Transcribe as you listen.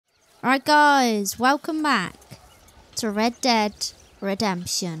Alright guys, welcome back to Red Dead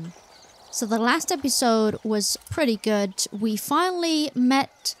Redemption. So the last episode was pretty good. We finally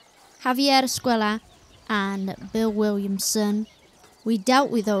met Javier Escuela and Bill Williamson. We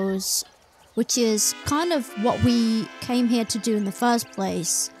dealt with those, which is kind of what we came here to do in the first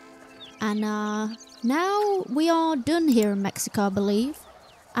place. And now we are done here in Mexico, I believe.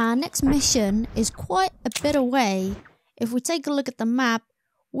 Our next mission is quite a bit away. If we take a look at the map,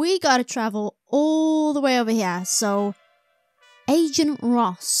 we gotta travel all the way over here. So, Agent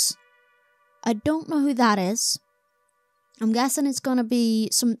Ross. I don't know who that is. I'm guessing it's gonna be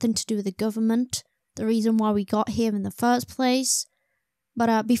something to do with the government. The reason why we got here in the first place.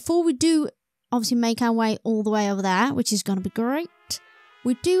 But before we do obviously make our way all the way over there, which is gonna be great,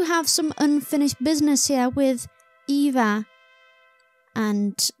 we do have some unfinished business here with Eva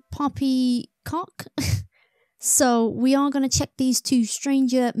and Poppycock. So we are going to check these two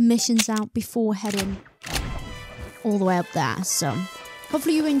stranger missions out before heading all the way up there. So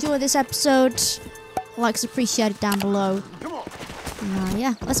hopefully you enjoy this episode. Likes appreciated down below.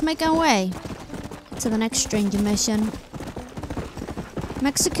 Yeah, let's make our way to the next stranger mission.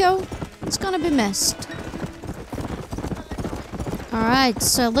 Mexico, it's going to be missed. Alright,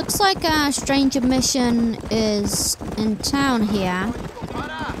 so it looks like our stranger mission is in town here.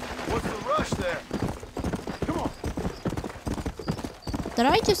 Did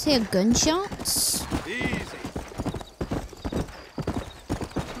I just hear gunshots? Easy.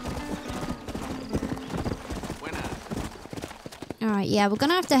 Alright, yeah, we're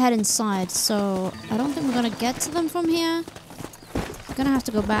gonna have to head inside, so I don't think we're gonna get to them from here. We're gonna have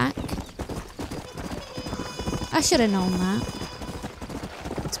to go back. I should have known that.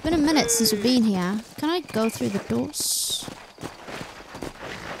 It's been a minute since we've been here. Can I go through the doors?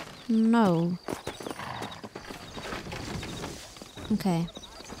 No. Okay.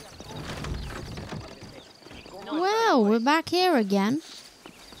 Well, we're back here again.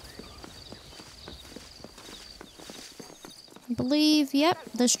 I believe, yep,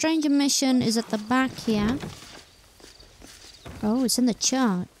 the stranger mission is at the back here. Oh, it's in the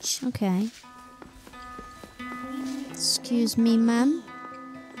church. Okay. Excuse me, ma'am.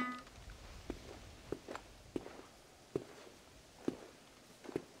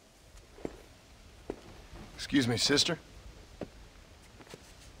 Excuse me, sister.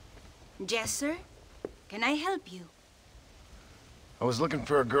 Yes, sir. Can I help you? I was looking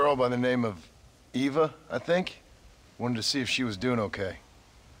for a girl by the name of Eva, I think. Wanted to see if she was doing okay.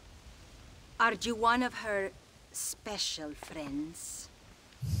 Are you one of her special friends?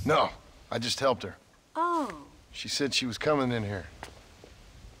 No, I just helped her. Oh. She said she was coming in here.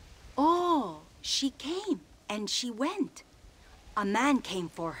 Oh, she came and she went. A man came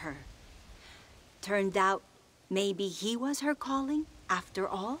for her. Turned out maybe he was her calling after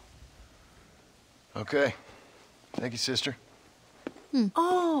all. Okay. Thank you, sister.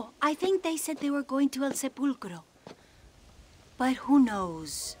 Oh, I think they said they were going to El Sepulcro. But who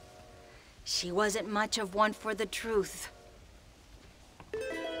knows? She wasn't much of one for the truth.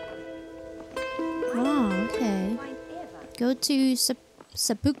 Oh, okay. Go to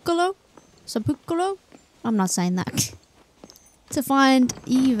Sepulcro? Sepulcro? I'm not saying that. To find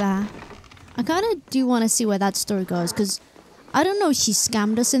Eva. I kind of do want to see where that story goes, because I don't know if she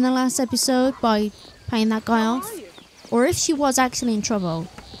scammed us in the last episode by paying that guy off, or if she was actually in trouble.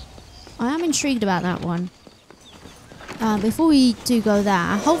 I am intrigued about that one. Before we do go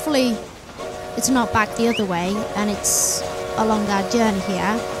there, hopefully it's not back the other way and it's along our journey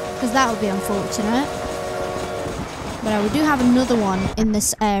here, because that would be unfortunate. But we do have another one in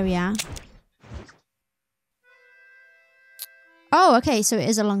this area. Oh, okay, so it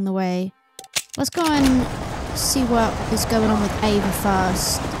is along the way. Let's go and see what is going on with Ava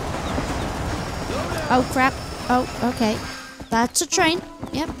first. Oh crap. Oh, okay. That's a train.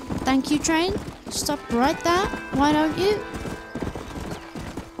 Yep. Thank you, train. Stop right there. Why don't you?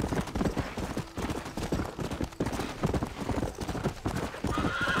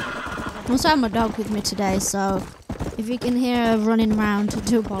 I also have my dog with me today, so if you can hear her running around, I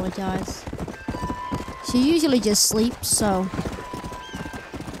do apologise. She usually just sleeps, so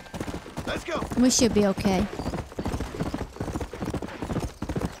Let's go. we should be okay.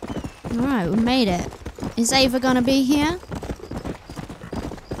 Alright, we made it. Is Ava gonna be here?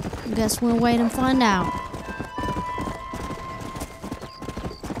 I guess we'll wait and find out.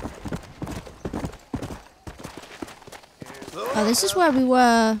 Oh, this is where we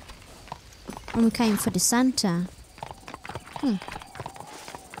were when we came for the Santa.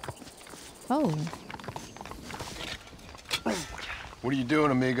 Oh. What are you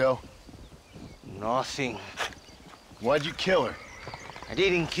doing, amigo? Nothing. Why'd you kill her? I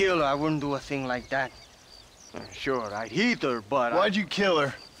didn't kill her. I wouldn't do a thing like that. Sure, I'd hit her, but Why'd you kill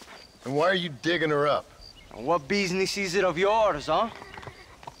her? And why are you digging her up? What business is it of yours, huh?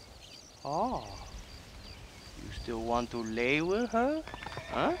 Oh. You still want to lay with her?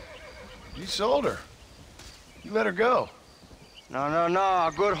 Huh? You sold her. You let her go. No.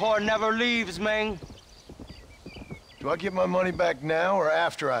 A good whore never leaves, man. Do I get my money back now or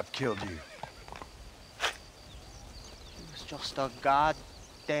after I've killed you? It was just a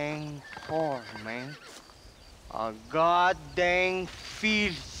goddamn whore, man. A goddamn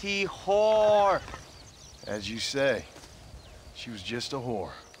filthy whore. As you say, she was just a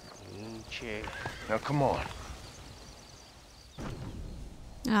whore. Che. Now come on.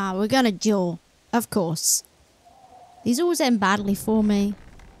 Ah, we're gonna duel. Of course. These always end badly for me.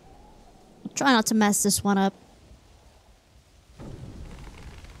 I'll try not to mess this one up.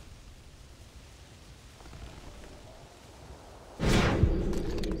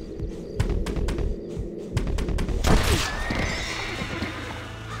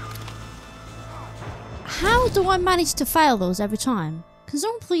 How do I manage to fail those every time? Can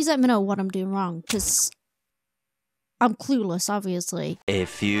someone please let me know what I'm doing wrong? Because I'm clueless, obviously. A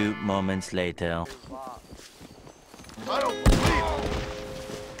few moments later. I don't believe it.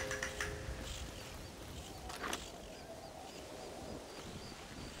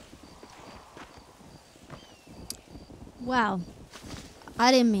 Well,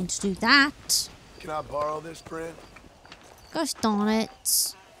 I didn't mean to do that. Can I borrow this, friend? Gosh darn it.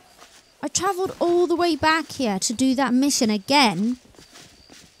 I travelled all the way back here to do that mission again.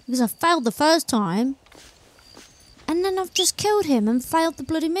 Because I failed the first time. And then I've just killed him and failed the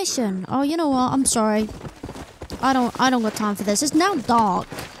bloody mission. Oh, you know what? I'm sorry. I don't got time for this. It's now dark.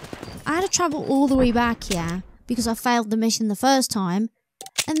 I had to travel all the way back here because I failed the mission the first time.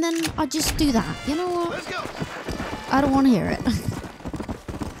 And then I just do that. You know what? Let's go. I don't want to hear it.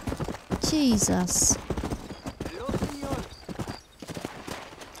 Jesus.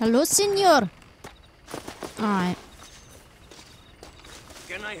 Hello, senor. Alright.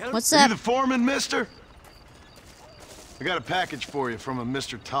 Can I help? What's Are you up? the foreman, mister? I got a package for you from a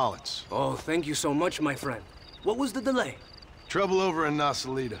Mr. Tollitz. Oh, thank you so much, my friend. What was the delay? Trouble over in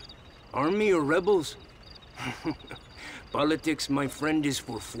Nasalita. Army or rebels? Politics, my friend, is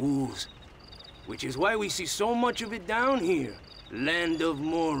for fools. Which is why we see so much of it down here. Land of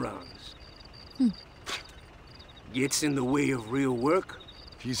morons. Gets in the way of real work.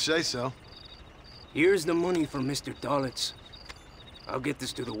 If you say so. Here's the money from Mr. Tollitz. I'll get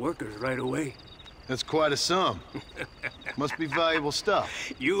this to the workers right away. That's quite a sum. Must be valuable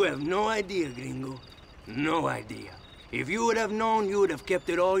stuff. You have no idea, gringo. No idea. If you would have known, you would have kept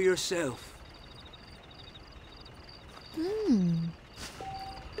it all yourself.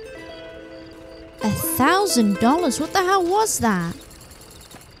 $1,000? What the hell was that?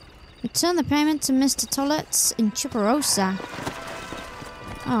 Return the payment to Mr. Tollitz in Chiparosa.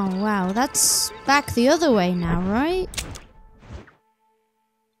 Oh wow, that's back the other way now, right?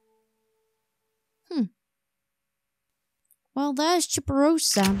 Well, there's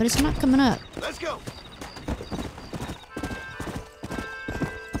Chiparosa, but it's not coming up. Let's go.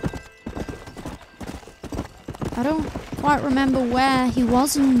 I don't quite remember where he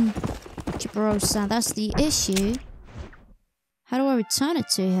was in Chiparosa. That's the issue. How do I return it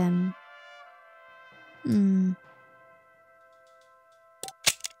to him?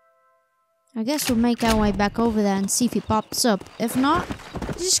 I guess we'll make our way back over there and see if he pops up. If not,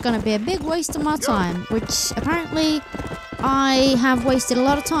 it's just gonna be a big waste of my time, which apparently I have wasted a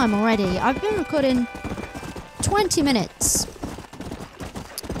lot of time already. I've been recording 20 minutes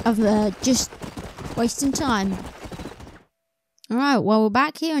of just wasting time. Alright, well, we're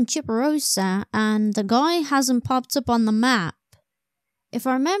back here in Chiparosa, and the guy hasn't popped up on the map. If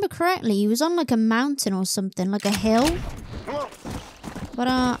I remember correctly, he was on like a mountain or something, like a hill. But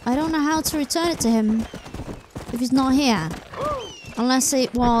I don't know how to return it to him if he's not here. Unless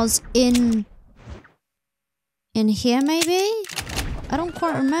it was in here, maybe? I don't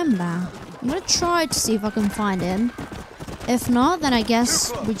quite remember. I'm gonna try to see if I can find him. If not, then I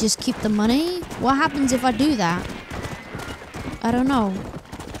guess we just keep the money. What happens if I do that? I don't know.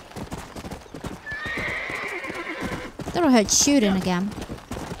 Thought I heard shooting again.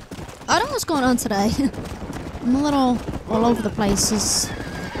 I don't know what's going on today. I'm a little all over the place as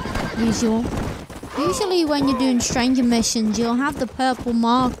usual. Usually when you're doing stranger missions, you'll have the purple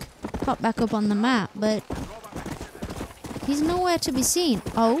mark pop back up on the map, but he's nowhere to be seen.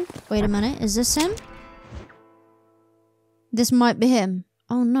 Oh, wait a minute. Is this him? This might be him.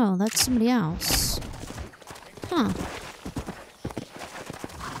 Oh no, that's somebody else. Huh.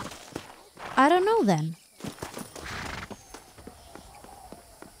 I don't know then.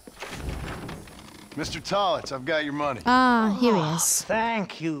 Mr. Tollitz, I've got your money. Ah, here he is.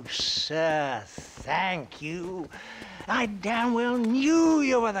 Thank you, sir. Thank you. I damn well knew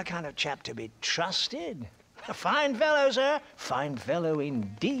you were the kind of chap to be trusted. A fine fellow, sir. Fine fellow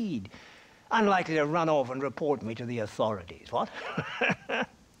indeed. Unlikely to run off and report me to the authorities, what?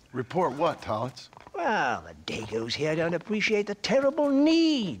 Report what, Tollitz? Well, the Dagos here don't appreciate the terrible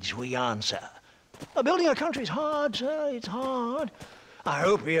needs we answer. Building a country's hard, sir. It's hard. Our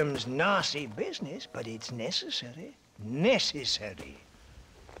opium's nasty business, but it's necessary. Necessary.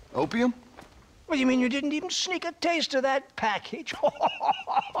 Opium? What do you mean you didn't even sneak a taste of that package?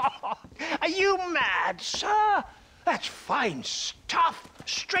 Are you mad, sir? That's fine stuff.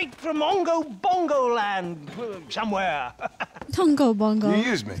 Straight from Ongo Bongo land somewhere. Tongo bongo. You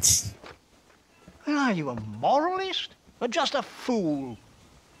used me. Are you a moralist or just a fool?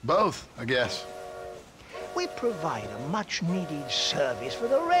 Both, I guess. We provide a much-needed service for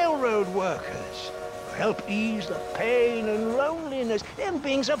the railroad workers. Help ease the pain and loneliness, them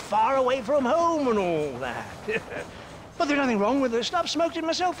being so far away from home and all that. But there's nothing wrong with the stuff. Smoked it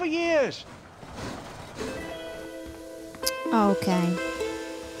myself for years. Okay.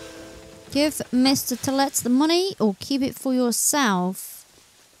 Give Mr. Tollitz the money or keep it for yourself.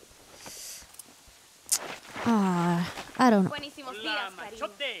 Ah, I don't know.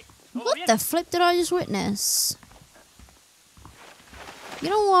 What the flip did I just witness? You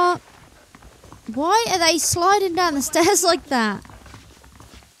know what? Why are they sliding down the stairs like that?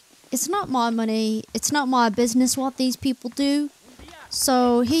 It's not my money. It's not my business what these people do.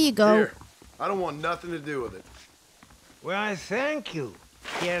 So, here you go. Here. I don't want nothing to do with it. Well, thank you.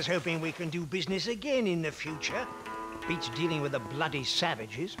 Here's hoping we can do business again in the future. Beats dealing with the bloody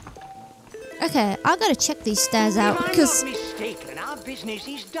savages. Okay, I gotta check these stairs out because I'm not mistaken. Our business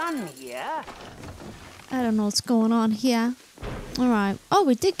is done here. I don't know what's going on here. Alright. Oh,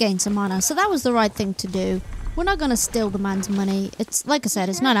 we did gain some honor, so that was the right thing to do. We're not gonna steal the man's money. It's, like I said,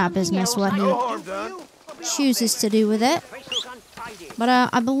 it's not our business what he chooses to do with it. But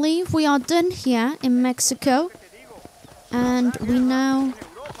I believe we are done here in Mexico. And we now...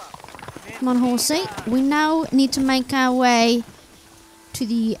 Come on, horsey. We now need to make our way to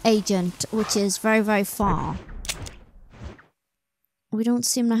the agent, which is very, very far. We don't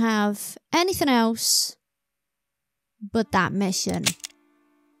seem to have anything else but that mission.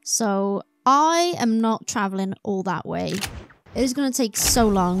 So, I am not traveling all that way. It is going to take so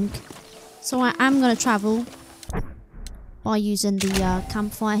long. So, I am going to travel by using the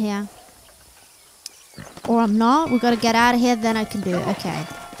campfire here. Or I'm not. We've got to get out of here, then I can do it. Okay.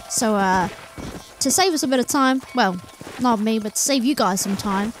 So, to save us a bit of time, well, not me, but to save you guys some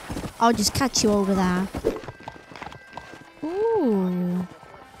time, I'll just catch you over there. Ooh.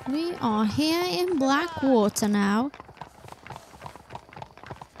 We are here in Blackwater now.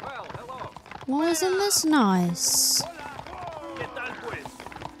 Well, isn't this nice?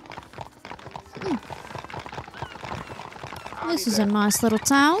 This is a nice little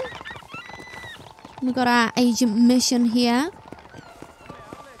town. We got our agent mission here.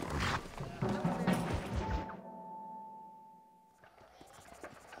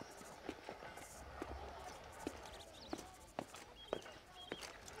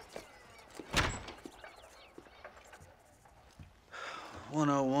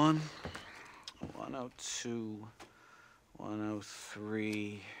 $101, $102,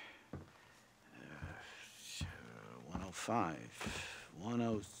 $103, $105,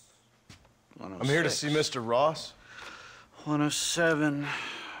 $106. I'm here to see Mr. Ross. 107,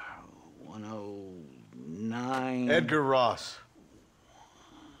 109. Edgar Ross.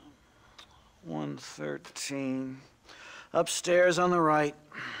 113. Upstairs on the right.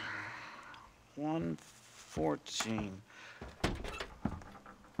 114.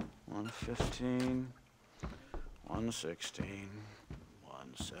 115. 116.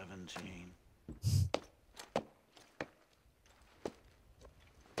 117.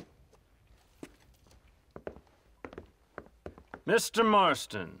 Mr.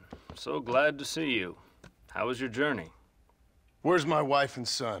 Marston, so glad to see you. How was your journey? Where's my wife and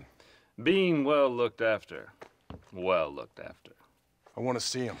son? Being well looked after. Well looked after. I want to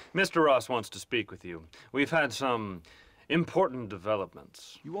see him. Mr. Ross wants to speak with you. We've had some important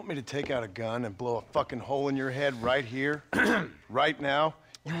developments. You want me to take out a gun and blow a fucking hole in your head right here? Right now?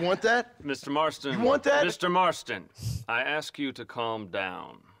 You want that? Mr. Marston. You want that? Mr. Marston, I ask you to calm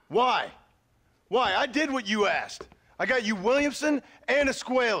down. Why? Why? I did what you asked. I got you Williamson and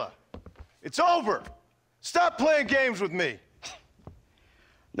Escuela. It's over. Stop playing games with me.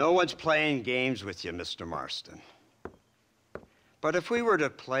 No one's playing games with you, Mr. Marston. But if we were to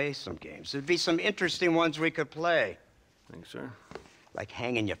play some games, there'd be some interesting ones we could play. Thanks, sir. Like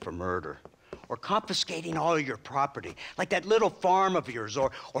hanging you for murder, or confiscating all your property, like that little farm of yours,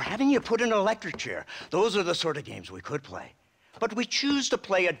 or having you put in an electric chair. Those are the sort of games we could play. But we choose to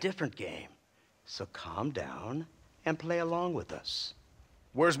play a different game. So calm down and play along with us.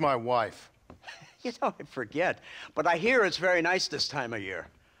 Where's my wife? You know, I forget, but I hear it's very nice this time of year.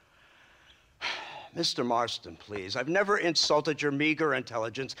 Mr. Marston, please, I've never insulted your meager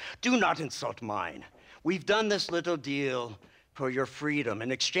intelligence. Do not insult mine. We've done this little deal for your freedom in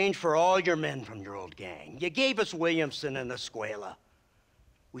exchange for all your men from your old gang. You gave us Williamson and Escuela.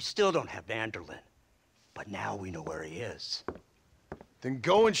 We still don't have Vanderlyn, but now we know where he is. Then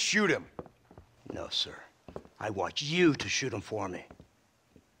go and shoot him. No, sir. I want you to shoot him for me.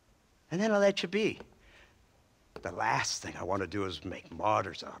 And then I'll let you be. The last thing I want to do is make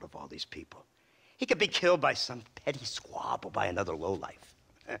martyrs out of all these people. He could be killed by some petty squab or by another lowlife.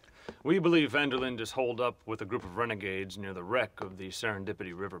 We believe Vanderlyn is holed up with a group of renegades near the wreck of the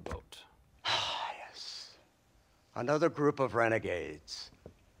Serendipity riverboat. Ah, yes. Another group of renegades.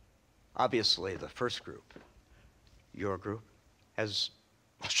 Obviously, the first group, your group, has,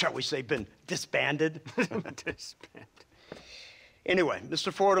 shall we say, been disbanded? Disbanded. Anyway,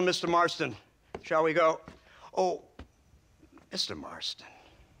 Mr. Ford and Mr. Marston, shall we go? Oh, Mr. Marston,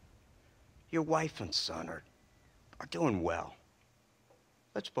 your wife and son are doing well.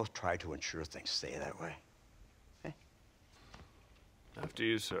 Let's both try to ensure things stay that way. Okay? After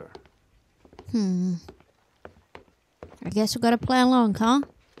you, sir. I guess we gotta play along, huh?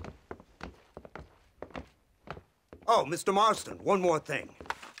 Oh, Mr. Marston, one more thing.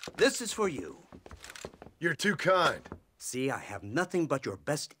 This is for you. You're too kind. See, I have nothing but your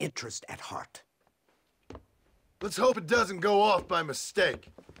best interest at heart. Let's hope it doesn't go off by mistake.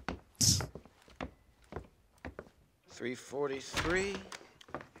 343.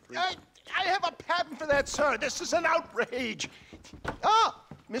 I have a patent for that, sir. This is an outrage. Oh,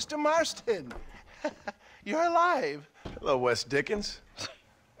 Mr. Marston. You're alive. Hello, Wes Dickens.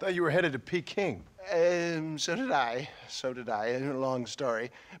 Thought you were headed to Peking. So did I. So did I. A long story.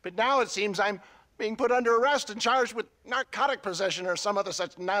 But now it seems I'm being put under arrest and charged with narcotic possession or some other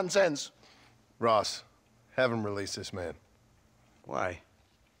such nonsense. Ross, have him release this man. Why?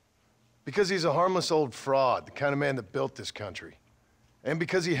 Because he's a harmless old fraud, the kind of man that built this country. And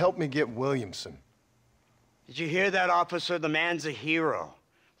because he helped me get Williamson. Did you hear that, officer? The man's a hero.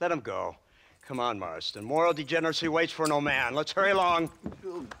 Let him go. Come on, Marston. Moral degeneracy waits for no man. Let's hurry along.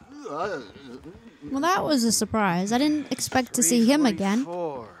 Well, that was a surprise. I didn't expect to see him again.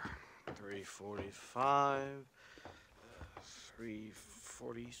 345,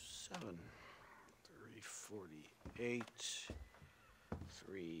 347, 348,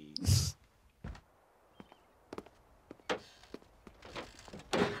 3...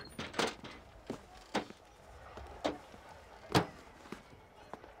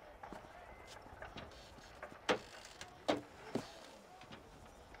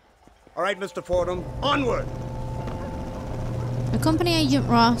 All right, Mr. Fordham, onward! Accompany Agent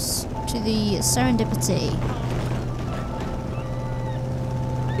Ross to the Serendipity.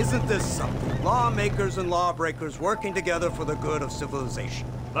 Isn't this something? Lawmakers and lawbreakers working together for the good of civilization.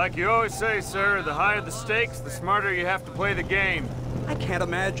 Like you always say, sir, the higher the stakes, the smarter you have to play the game. I can't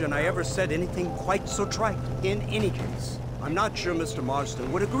imagine I ever said anything quite so trite. In any case, I'm not sure Mr.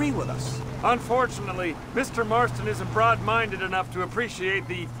 Marston would agree with us. Unfortunately, Mr. Marston isn't broad-minded enough to appreciate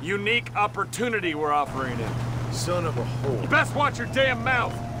the unique opportunity we're offering him. Son of a whore. You best watch your damn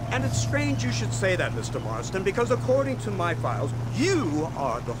mouth! And it's strange you should say that, Mr. Marston, because according to my files, you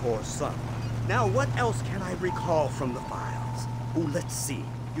are the whore's son. Now, what else can I recall from the files? Oh, let's see.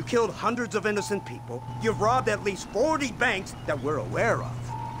 You killed hundreds of innocent people. You've robbed at least 40 banks that we're aware of.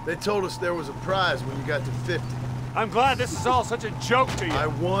 They told us there was a prize when you got to 50. I'm glad this is all such a joke to you. I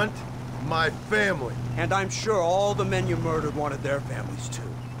want my family. And I'm sure all the men you murdered wanted their families too.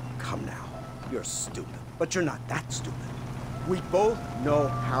 Come now, you're stupid, but you're not that stupid. We both know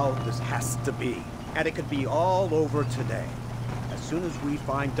how this has to be, and it could be all over today. As soon as we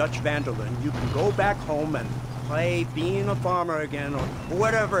find Dutch Vanderlyn, you can go back home and play being a farmer again, or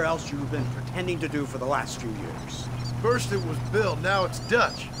whatever else you've been pretending to do for the last few years. First it was Bill, now it's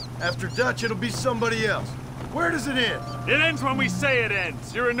Dutch. After Dutch, it'll be somebody else. Where does it end? It ends when we say it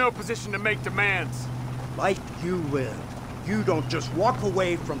ends. You're in no position to make demands. Life you live. You don't just walk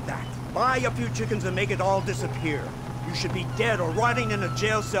away from that. Buy a few chickens and make it all disappear. You should be dead or rotting in a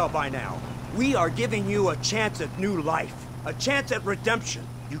jail cell by now. We are giving you a chance at new life. A chance at redemption.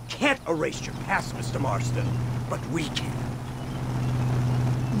 You can't erase your past, Mr. Marston. But we can.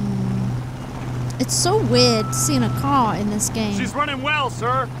 It's so weird seeing a car in this game. She's running well,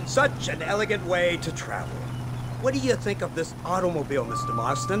 sir. Such an elegant way to travel. What do you think of this automobile, Mr.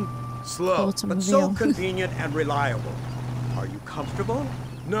 Marston? Slow. But so convenient and reliable. Are you comfortable?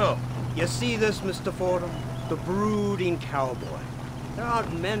 No. You see this, Mr. Fordham? The brooding cowboy. There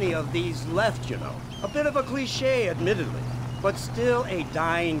aren't many of these left, you know. A bit of a cliche, admittedly, but still a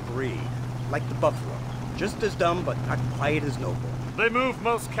dying breed. Like the buffalo. Just as dumb, but not quite as noble. They move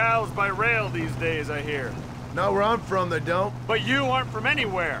most cows by rail these days, I hear. Not where I'm from, they don't. But you aren't from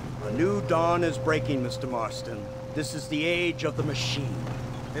anywhere. A new dawn is breaking, Mr. Marston. This is the age of the machine.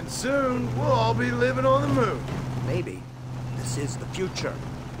 And soon, we'll all be living on the moon. Maybe. This is the future.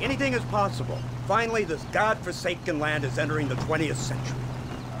 Anything is possible. Finally, this godforsaken land is entering the 20th century.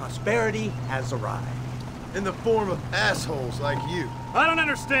 Prosperity has arrived. In the form of assholes like you. I don't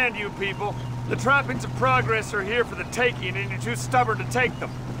understand you people. The trappings of progress are here for the taking, and you're too stubborn to take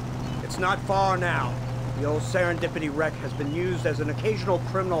them. It's not far now. The old Serendipity wreck has been used as an occasional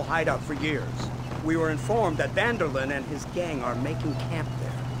criminal hideout for years. We were informed that Vanderlyn and his gang are making camp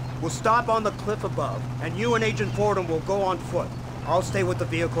there. We'll stop on the cliff above, and you and Agent Fordham will go on foot. I'll stay with the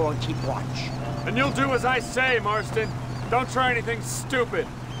vehicle and keep watch. And you'll do as I say, Marston. Don't try anything stupid.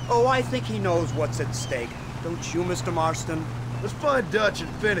 Oh, I think he knows what's at stake. Don't you, Mr. Marston? Let's find Dutch and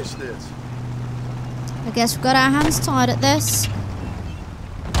finish this. I guess we've got our hands tied at this.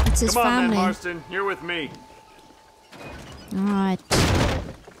 It's his Come on, family. then, Marston. You're with me. Alright.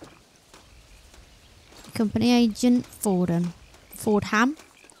 Company Agent Fordham. Fordham?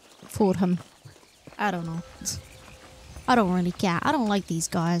 Fordham. I don't know. I don't really care. I don't like these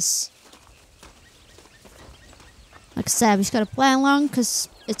guys. Like I said, we just gotta play along because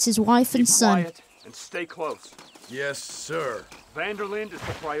it's his wife and son. Quiet and stay close. Yes, sir. Vanderlyn is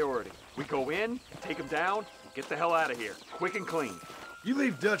the priority. We go in, take him down, and get the hell out of here. Quick and clean. You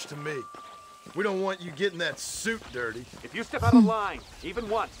leave Dutch to me. We don't want you getting that suit dirty. If you step out of line, even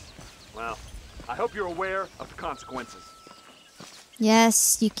once, well, I hope you're aware of the consequences.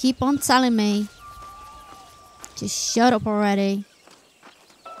 Yes, you keep on telling me. Just shut up already.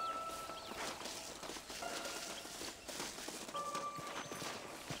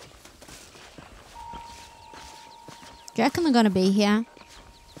 Do you reckon they're gonna be here?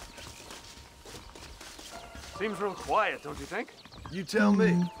 Seems real quiet, don't you think? You tell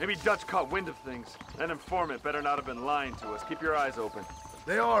me. Maybe Dutch caught wind of things. That informant better not have been lying to us. Keep your eyes open.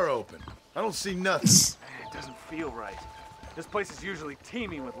 They are open. I don't see nothing. It doesn't feel right. This place is usually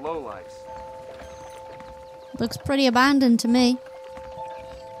teeming with lowlifes. Looks pretty abandoned to me.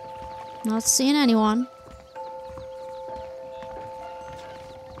 Not seeing anyone.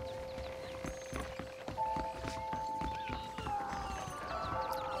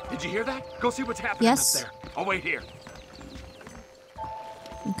 Did you hear that? Go see what's happening up there. I'll wait here.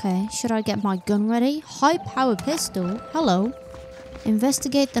 Okay, should I get my gun ready? High power pistol. Hello.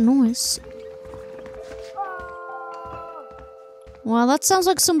 Investigate the noise. Well, that sounds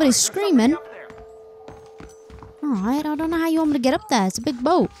like somebody screaming. Alright, I don't know how you want me to get up there. It's a big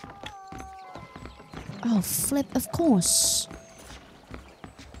boat. Oh, flip, of course.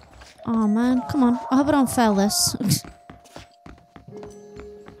 Oh, man. Come on. I hope I don't fail this.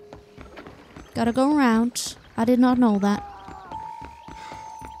 Gotta go around. I did not know that.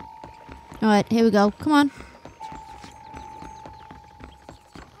 Alright, here we go. Come on.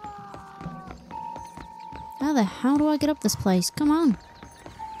 How the hell do I get up this place? Come on.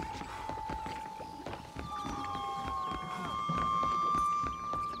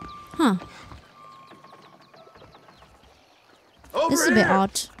 Huh. This is a bit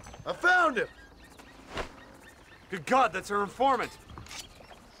odd. I found him. Good God, that's our informant.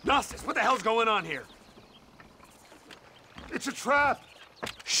 Gnosis, what the hell's going on here? It's a trap.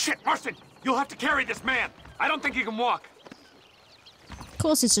 Shit, Marston, you'll have to carry this man. I don't think he can walk. Of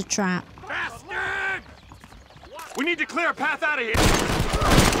course it's a trap. Bastard! We need to clear a path out of here.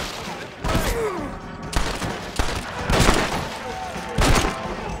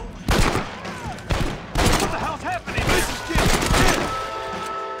 What the hell's happening?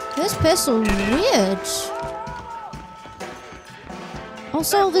 This pistol's weird.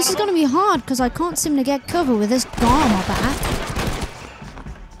 Also, this is going to be hard because I can't seem to get cover with this guy on my back.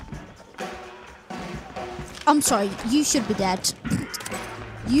 I'm sorry, you should be dead.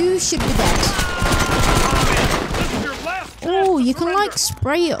 You should be dead. Oh, you can like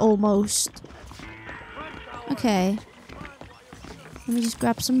spray it almost. Okay. Let me just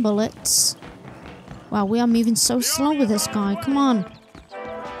grab some bullets. Wow, we are moving so slow with this guy. Come on.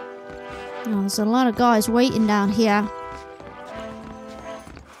 Oh, there's a lot of guys waiting down here.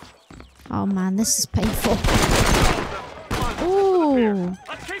 Oh man, this is painful. Ooh.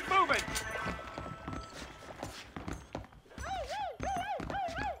 Let's keep moving.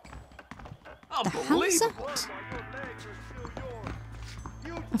 The hell is that?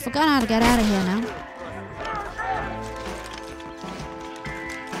 A forgot how to get out of here now.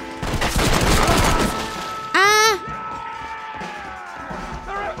 Ah!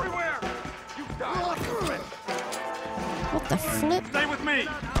 They're everywhere! You die. What the flip? Stay with me!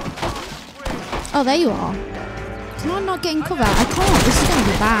 Oh, there you are. Can I not get in cover? I can't. This is going to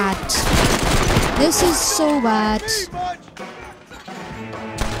be bad. This is so bad.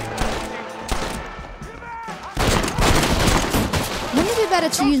 Wouldn't it be better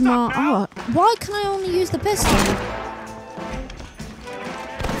to use my... Oh, why can I only use the pistol?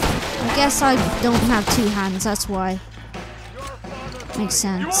 I guess I don't have two hands, that's why. Makes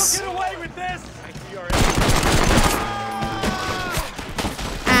sense. You won't get away with this!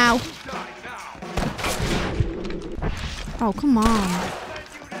 Ow. Oh, come on.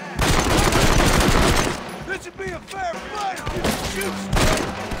 This should be a fair fight.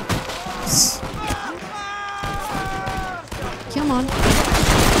 Come on.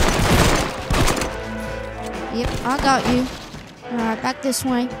 Yep, I got you. Alright, back this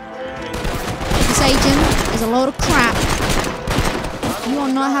way. This agent is a load of crap. You are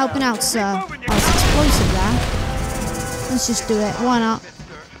not helping out, sir. Oh, it's explosive there. Let's just do it. Why not?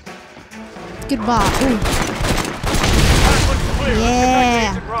 Goodbye. Ooh.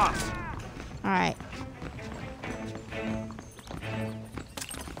 Yeah. Alright.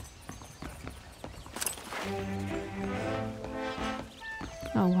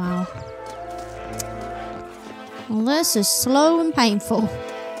 Oh, wow. Well, this is slow and painful.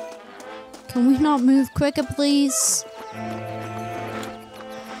 Can we not move quicker, please?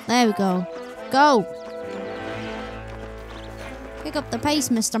 There we go. Go! Pick up the pace,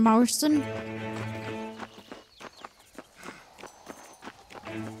 Mr. Morrison.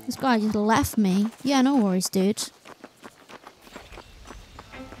 This guy just left me. Yeah, no worries, dude.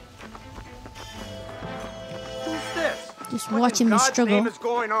 Who's this? Just What watching in me God's struggle. name is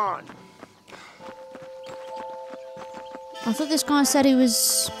going on? I thought this guy said he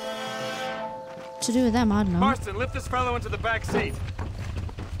was to do with them. I don't know. Marston, lift this fellow into the back seat.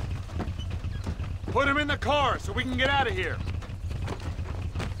 Put him in the car so we can get out of here.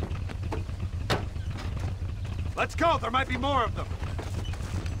 Let's go. There might be more of them.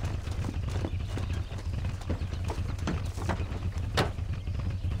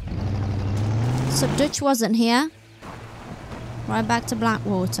 So Dutch wasn't here. Right back to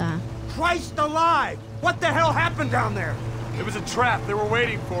Blackwater. Christ alive! What the hell happened down there? It was a trap. They were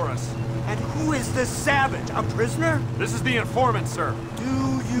waiting for us. And who is this savage? A prisoner? This is the informant, sir.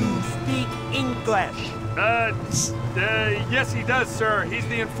 Do you speak English? Yes he does, sir. He's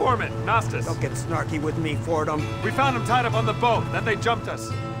the informant, Nostus. Don't get snarky with me, Fordham. We found him tied up on the boat, then they jumped us.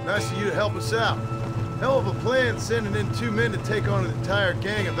 Nice of you to help us out. Hell of a plan sending in 2 men to take on an entire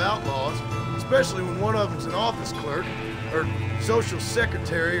gang of outlaws, especially when one of them's an office clerk, or social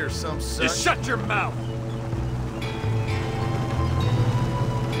secretary, or some such. Just shut your mouth!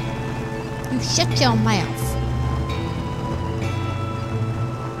 You shut your mouth.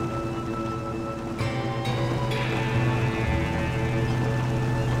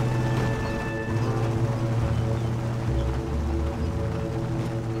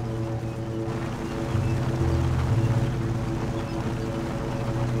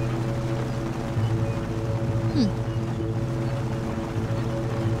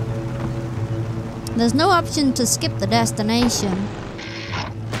 There's no option to skip the destination.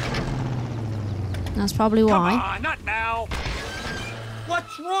 That's probably why. Come on, not now!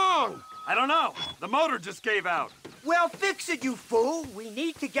 What's wrong? I don't know. The motor just gave out. Well, fix it, you fool. We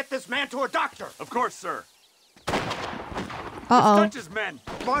need to get this man to a doctor. Of course, sir. Uh-oh. Dutch's men.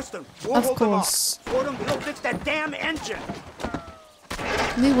 Marston, we'll Of hold course. them off. Fordham, he'll fix that damn engine.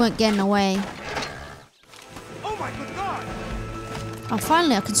 We weren't getting away. Oh my good God! Oh,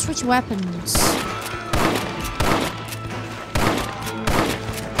 finally, I can switch weapons.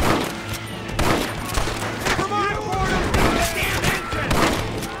 Come on, Fordham, fix that damn engine!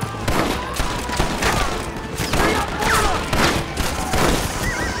 Hurry up, Fordham!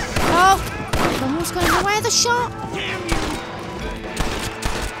 Oh! The horse going away the shot! Damn you!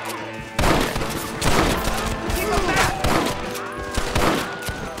 Keep him back!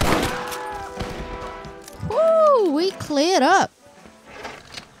 Woo! We cleared up.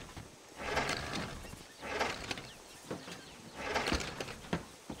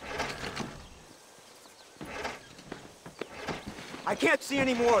 I can't see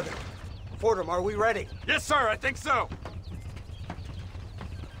any more of them. Fordham, are we ready? Yes, sir, I think so.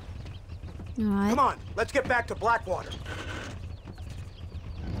 Alright. Come on, let's get back to Blackwater.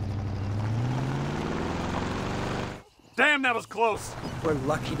 Damn, that was close. We're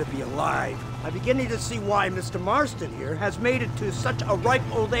lucky to be alive. I'm beginning to see why Mr. Marston here has made it to such a ripe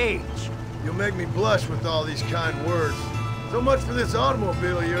old age. You'll make me blush with all these kind words. So much for this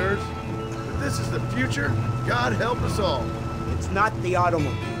automobile of yours. If this is the future, God help us all. It's not the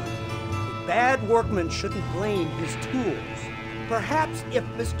automobile. A bad workman shouldn't blame his tools. Perhaps if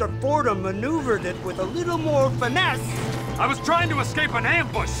Mr. Fordham maneuvered it with a little more finesse... I was trying to escape an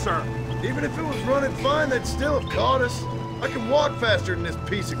ambush, sir. Even if it was running fine, they'd still have caught us. I can walk faster than this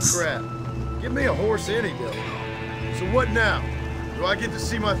piece of crap. Give me a horse any day. So what now? Do I get to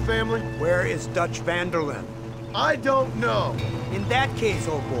see my family? Where is Dutch Vanderlyn? I don't know. In that case,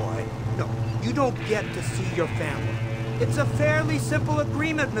 old boy, no, you don't get to see your family. It's a fairly simple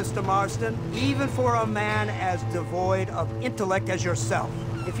agreement, Mr. Marston, even for a man as devoid of intellect as yourself.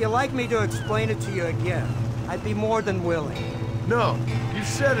 If you'd like me to explain it to you again, I'd be more than willing. No, you've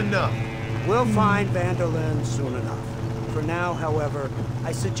said enough. We'll find Vanderlyn soon enough. For now, however,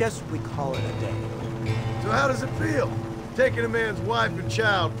 I suggest we call it a day. So how does it feel, taking a man's wife and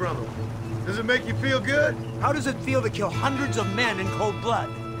child from him? Does it make you feel good? How does it feel to kill hundreds of men in cold blood?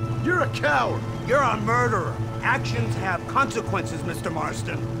 You're a coward. You're a murderer. Actions have consequences, Mr.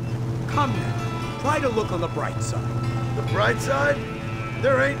 Marston. Come now, try to look on the bright side. The bright side?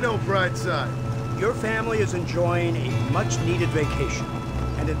 There ain't no bright side. Your family is enjoying a much-needed vacation,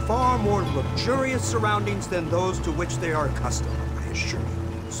 and in far more luxurious surroundings than those to which they are accustomed, I assure you.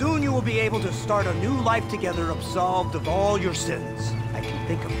 Soon you will be able to start a new life together absolved of all your sins. I can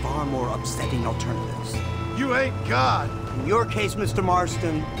think of far more upsetting alternatives. You ain't God. In your case, Mr.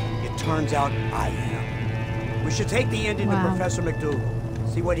 Marston, it turns out I am. We should take the Indian to Professor McDougal,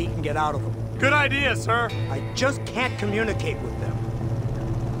 see what he can get out of him. Good idea, sir. I just can't communicate with them.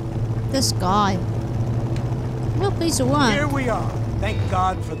 This guy. Real piece of work. Here we are. Thank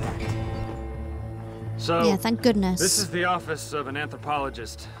God for that. So, yeah, thank goodness. This is the office of an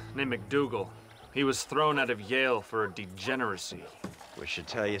anthropologist named McDougal. He was thrown out of Yale for a degeneracy. We should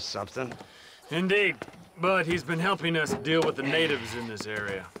tell you something. Indeed, but he's been helping us deal with the natives in this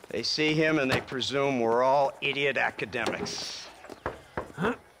area. They see him and they presume we're all idiot academics.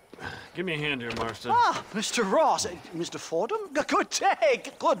 Huh? Give me a hand here, Marston. Ah, Mr. Ross. Mr. Fordham? Good day.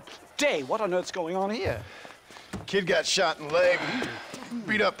 Good day. What on earth's going on here? Kid got shot in the leg.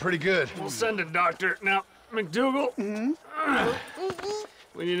 Beat up pretty good. We'll send a doctor. Now, McDougal,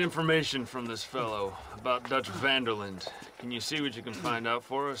 we need information from this fellow about Dutch Vanderlyn. Can you see what you can find out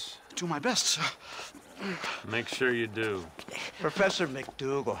for us? Do my best, sir. Make sure you do. Professor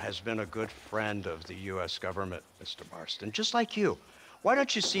McDougal has been a good friend of the U.S. government, Mr. Marston, just like you. Why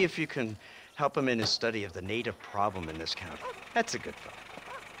don't you see if you can help him in his study of the native problem in this county? That's a good fellow.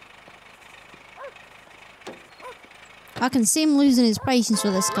 I can see him losing his patience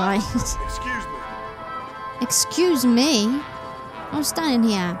with this guy. Excuse me. Excuse me? I'm standing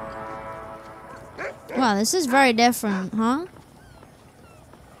here. Wow, this is very different, huh?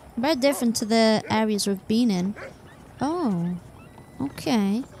 Very different to the areas we've been in. Oh,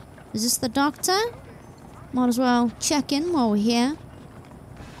 okay. Is this the doctor? Might as well check in while we're here.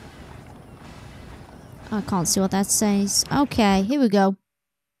 I can't see what that says. Okay, here we go.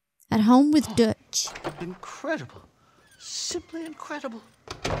 At home with Dutch. Incredible. Simply incredible.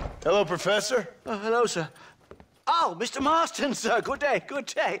 Hello, Professor. Hello, sir. Oh, Mr. Marston, sir. Good day, good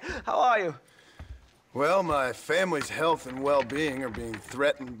day. How are you? Well, my family's health and well-being are being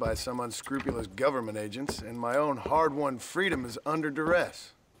threatened by some unscrupulous government agents, and my own hard-won freedom is under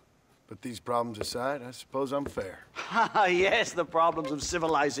duress. But these problems aside, I suppose I'm fair. Yes, the problems of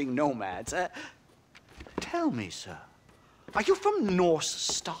civilizing nomads. Tell me, sir, are you from Norse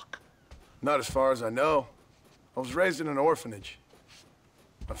stock? Not as far as I know. I was raised in an orphanage.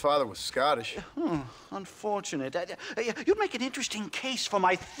 My father was Scottish. Unfortunate. You'd make an interesting case for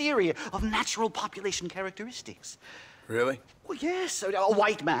my theory of natural population characteristics. Really? Well, yes, a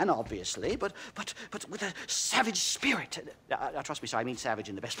white man, obviously, but with a savage spirit. Trust me, sir, I mean savage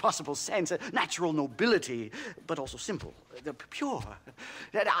in the best possible sense. Natural nobility, but also simple, pure.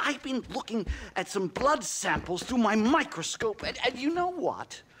 I've been looking at some blood samples through my microscope, and you know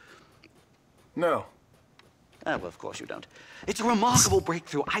what? No. Well, of course you don't. It's a remarkable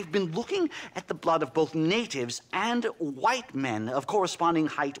breakthrough. I've been looking at the blood of both natives and white men of corresponding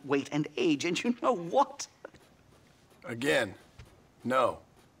height, weight, and age, and you know what? Again, no.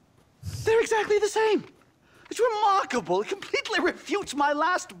 They're exactly the same. It's remarkable. It completely refutes my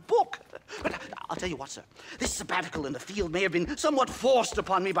last book. But I'll tell you what, sir. This sabbatical in the field may have been somewhat forced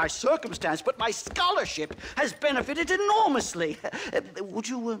upon me by circumstance, but my scholarship has benefited enormously. Would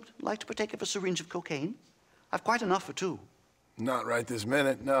you like to partake of a syringe of cocaine? I've quite enough for two. Not right this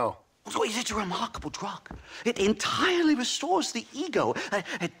minute, no. So it is a remarkable drug. It entirely restores the ego.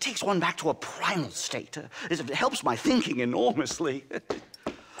 It takes one back to a primal state. It helps my thinking enormously.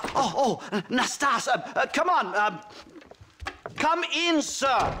 Nastas, come on. Come in,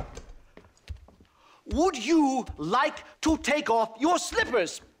 sir. Would you like to take off your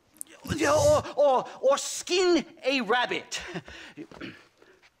slippers? Or skin a rabbit?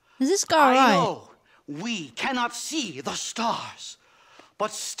 Is this guy right? I know we cannot see the stars,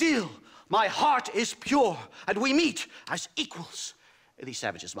 but still my heart is pure, and we meet as equals. These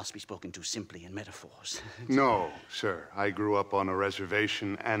savages must be spoken to simply in metaphors. No, sir. I grew up on a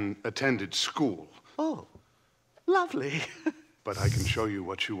reservation and attended school. Oh, lovely. But I can show you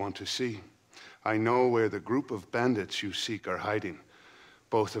what you want to see. I know where the group of bandits you seek are hiding.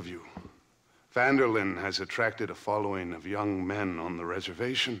 Both of you. Vanderlyn has attracted a following of young men on the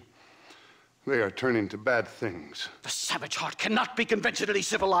reservation. They are turning to bad things. The savage heart cannot be conventionally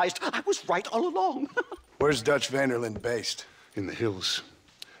civilized. I was right all along. Where's Dutch Vanderlyn based? In the hills,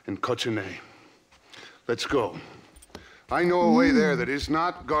 in Cochene. Let's go. I know a way there that is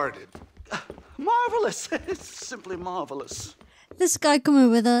not guarded. Marvelous. It's simply marvelous. This guy coming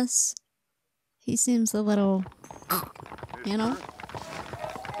with us. He seems a little, you know.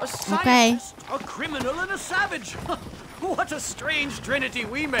 A scientist, a criminal, and a savage. What a strange trinity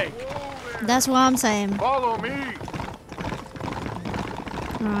we make. That's what I'm saying. Follow me.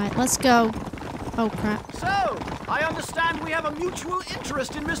 Alright, let's go. Oh crap. So, I understand we have a mutual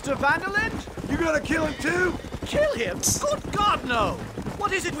interest in Mr. Vanderlyn? You gonna kill him too? Kill him? Good God, no!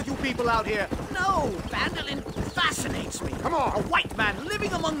 What is it with you people out here? No, Vanderlyn fascinates me. Come on. A white man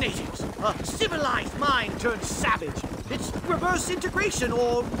living among natives. A civilized mind turned savage. It's reverse integration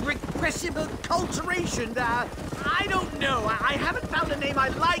or regressive acculturation. I don't know. I haven't found a name I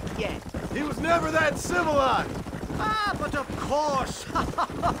like yet. He was never that civilized. Ah, but of course.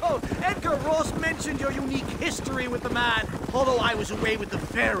 Edgar Ross mentioned your unique history with the man. Although I was away with the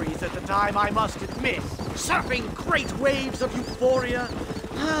fairies at the time, I must admit. Surfing great waves of euphoria.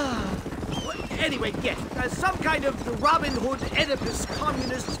 Anyway, yes, some kind of Robin Hood, Oedipus,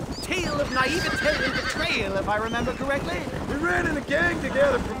 communist tale of naivete and betrayal, if I remember correctly. We ran in a gang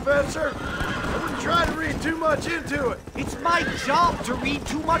together, Professor. I wouldn't try to read too much into it. It's my job to read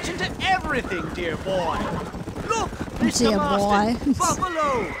too much into everything, dear boy. Look, Mr. Dear Marston, boy.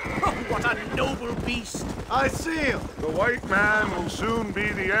 Buffalo! Oh, what a noble beast! I see him. The white man will soon be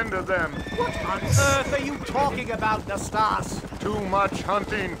the end of them. What on earth are you talking about, Nastas? Too much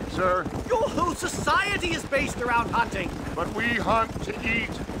hunting, sir. Your whole society is based around hunting. But we hunt to eat,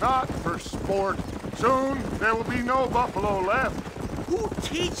 not for sport. Soon there will be no buffalo left. Who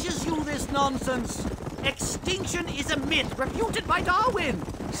teaches you this nonsense? Extinction is a myth refuted by Darwin.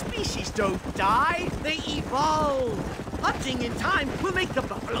 Species don't die, they evolve. Hunting in time will make the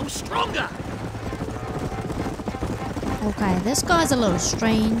buffalo stronger. Okay, this guy's a little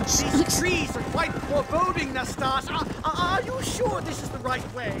strange. These trees are quite foreboding, Nastas. Are you sure this is the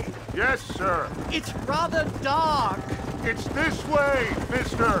right way? Yes, sir. It's rather dark. It's this way,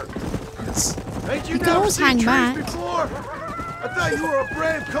 mister. Ain't you You can never always seen hang trees back. before? I thought you were a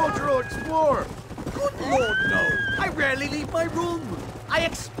brave cultural explorer. Good Lord, no. I rarely leave my room. I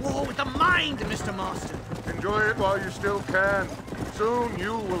explore with the mind, Mr. Marston. Enjoy it while you still can. Soon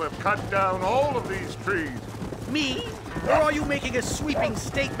you will have cut down all of these trees. Me? Or are you making a sweeping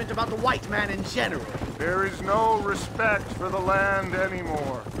statement about the white man in general? There is no respect for the land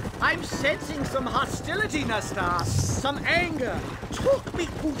anymore. I'm sensing some hostility, Nastas. Some anger. Talk me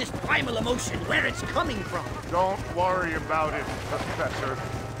through this primal emotion, where it's coming from. Don't worry about it, Professor.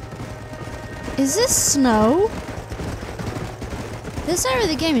 Is this snow? This area of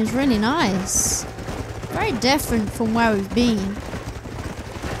the game is really nice. Very different from where we've been.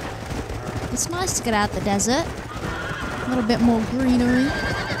 It's nice to get out the desert. A little bit more greenery.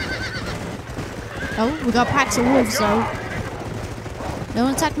 Oh, we got packs of wolves though.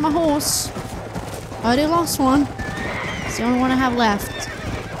 Don't attack my horse. I already lost one. It's the only one I have left.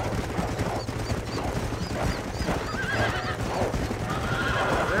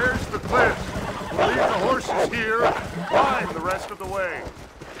 There's the cliff. We'll leave the horses here. Climb the rest of the way.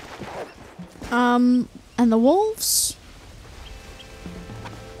 And the wolves?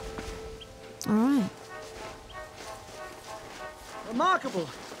 Alright. Remarkable.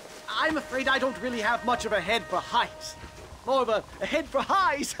 I'm afraid I don't really have much of a head for heights. More of a head for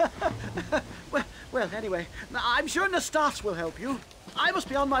highs. well, anyway, I'm sure Nastas will help you. I must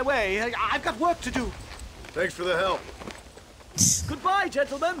be on my way. I've got work to do. Thanks for the help. Goodbye,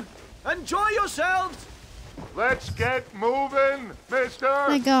 gentlemen. Enjoy yourselves. Let's get moving, mister.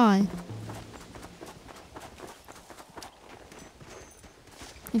 That guy.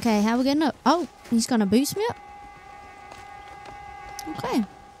 Okay, how are we getting up? Oh, he's gonna boost me up? Okay.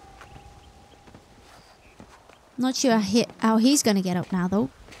 Not sure how he's gonna get up now, though.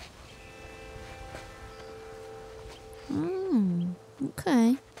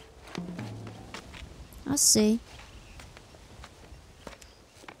 Okay. I see.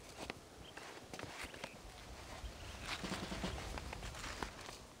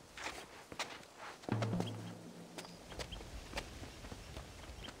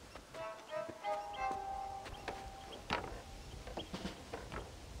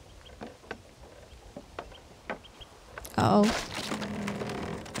 Uh-oh.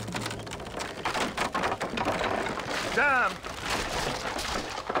 Damn!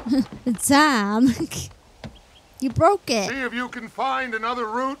 Damn. You broke it. See if you can find another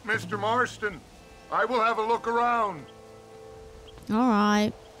route, Mr. Marston. I will have a look around.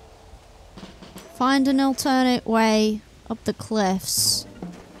 Alright. Find an alternate way up the cliffs.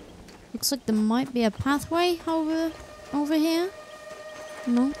 Looks like there might be a pathway over here.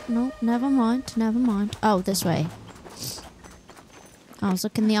 No, never mind, never mind. Oh, this way. I was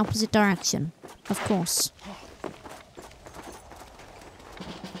looking the opposite direction. Of course.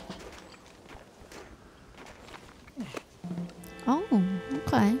 Oh,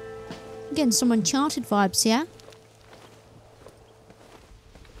 okay. I'm getting some Uncharted vibes here.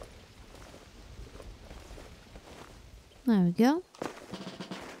 There we go.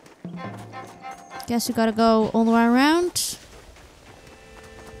 Guess we gotta go all the way around.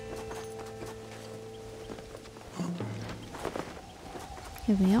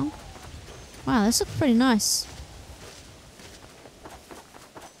 Here we are. Wow, this looks pretty nice.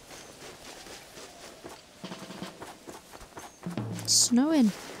 It's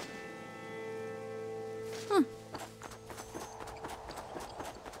snowing. Huh.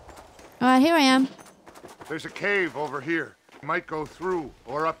 Alright, here I am. There's a cave over here. Might go through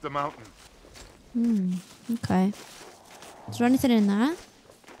or up the mountain. Okay. Is there anything in there?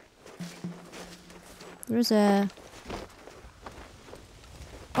 There's a...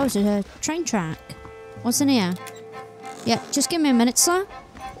 Oh, it's a train track. What's in here? Yeah, just give me a minute, sir.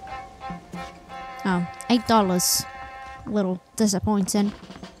 Oh, $8. A little disappointing.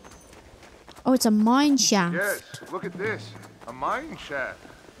 Oh, it's a mine shaft. Yes, look at this. A mine shaft.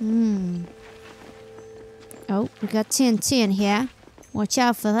 Oh, we got TNT in here. Watch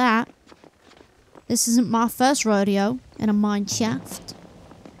out for that. This isn't my first rodeo in a mine shaft.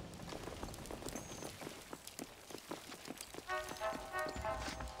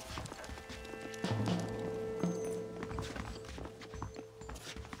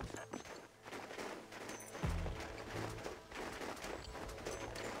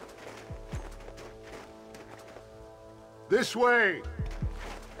 This way.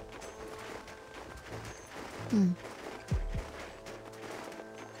 You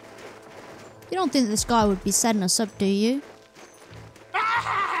don't think this guy would be setting us up, do you?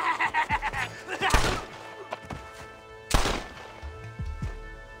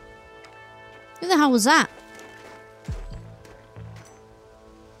 Who the hell was that?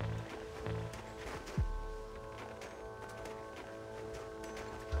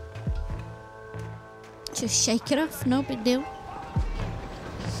 Just shake it off, no big deal.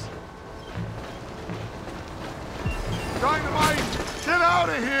 Dynamite! Get out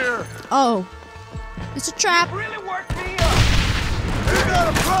of here! Oh. It's a trap. You really worked me up. You got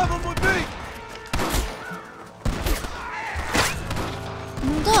a problem with me?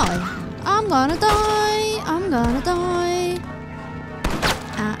 I'm gonna die. I'm gonna die. I'm gonna die.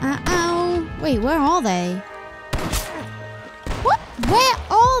 Ow, ow, ow. Wait, where are they? What? Where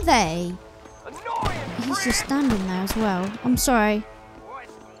are they? He's just standing there as well. I'm sorry.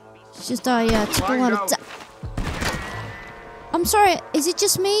 It's just I took a lot of I'm sorry, is it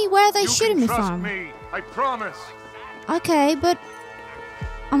just me? Where are they shooting me from? Me, I promise. Okay, but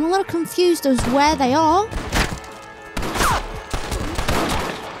I'm a little confused as where they are.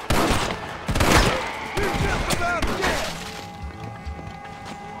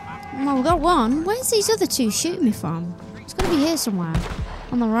 No, we got one. Where's these other two shooting me from? It's gotta be here somewhere.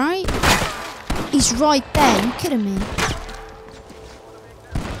 On the right? He's right there. Are you kidding me?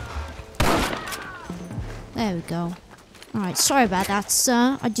 There we go. Alright, sorry about that,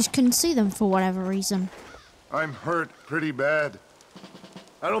 sir. I just couldn't see them for whatever reason. I'm hurt pretty bad.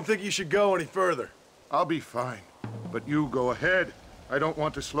 I don't think you should go any further. I'll be fine. But you go ahead. I don't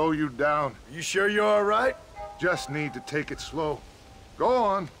want to slow you down. You sure you're all right? Just need to take it slow. Go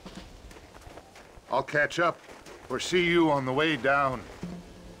on. I'll catch up or see you on the way down.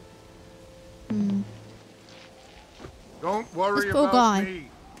 Don't worry about me.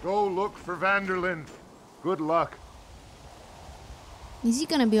 Go look for Vanderlyn. Good luck. Is he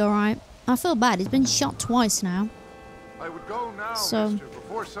gonna be alright? I feel bad. He's been shot twice now. I would go now, So, mister,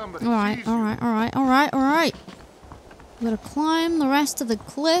 before somebody alright, sees you. alright. We gotta climb the rest of the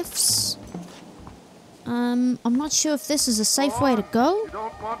cliffs. I'm not sure if this is a safe way to go. You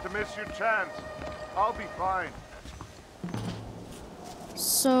don't want to miss your chance. I'll be fine.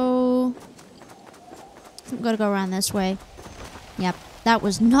 So, I think we gotta go around this way. Yep, that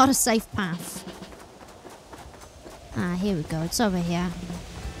was not a safe path. Ah, here we go. It's over here.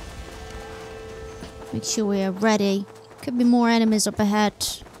 Make sure we are ready. Could be more enemies up ahead.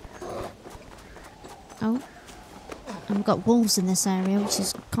 Oh. And we've got wolves in this area, which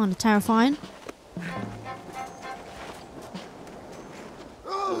is kind of terrifying.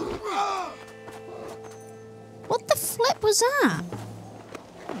 What the flip was that?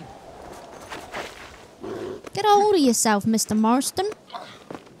 Get a hold of yourself, Mr. Marston.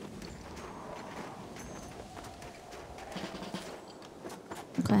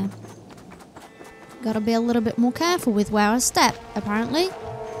 Okay. Gotta be a little bit more careful with where I step, apparently.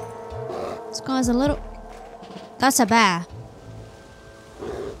 This guy's a little... That's a bear.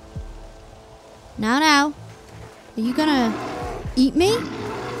 Now. Are you gonna eat me?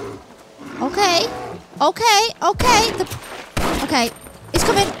 Okay. Okay. It's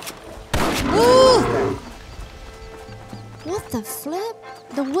coming. Ooh! What the flip?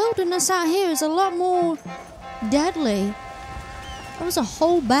 The wilderness out here is a lot more deadly. That was a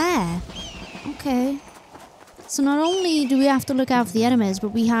whole bear. Okay. So not only do we have to look out for the enemies, but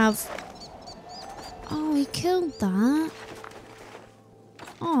we have... Oh, he killed that.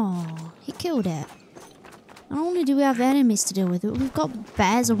 Oh, he killed it. Not only do we have enemies to deal with, but we've got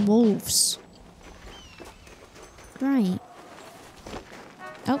bears and wolves. Right.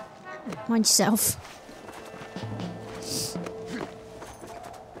 Oh, mind yourself.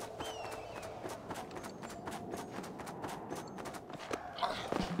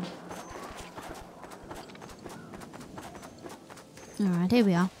 Alright, here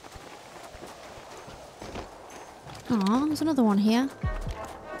we are. Aw, there's another one here.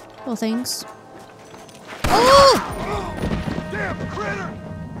 Poor things. Oh! Damn critter!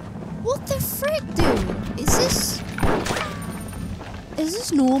 What the frick, dude? Is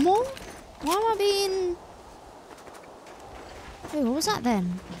this normal? Why am I being... Wait, what was that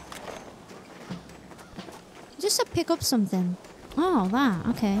then? Just to pick up something. Oh, that,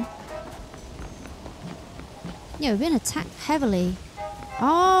 okay. Yeah, we've been attacked heavily.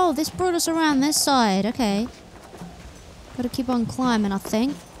 Oh, this brought us around this side. Okay. Gotta keep on climbing, I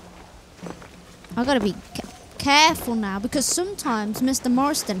think. I gotta be careful now, because sometimes Mr.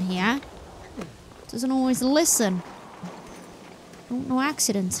 Marston here doesn't always listen. No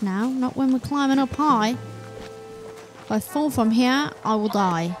accidents now. Not when we're climbing up high. If I fall from here, I will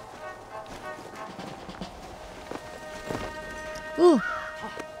die. Ooh!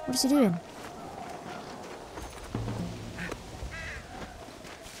 What is he doing?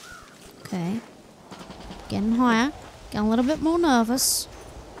 Okay. Getting higher. Getting a little bit more nervous.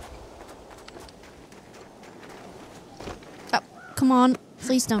 Oh, come on.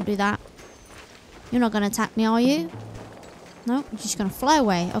 Please don't do that. You're not going to attack me, are you? No, you're just going to fly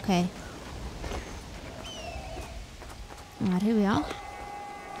away. Okay. Alright, here we are.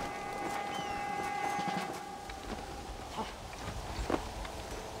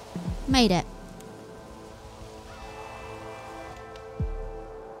 Made it.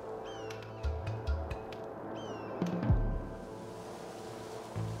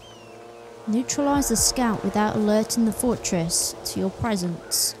 Neutralize the scout without alerting the fortress to your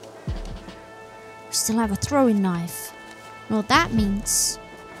presence. We still have a throwing knife. You know what that means?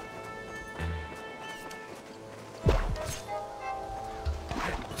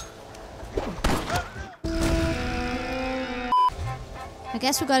 I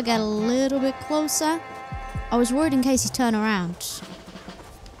guess we gotta get a little bit closer. I was worried in case he turned around.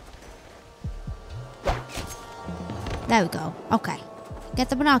 There we go. Okay. Get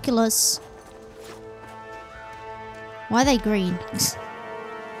the binoculars. Why are they green?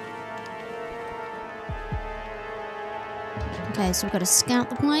 Okay, so we've got to scout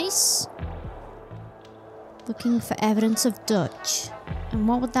the place. Looking for evidence of Dutch. And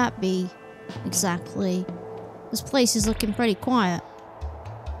what would that be exactly? This place is looking pretty quiet.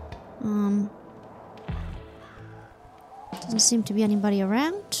 Doesn't seem to be anybody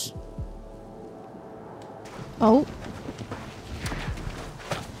around. Oh.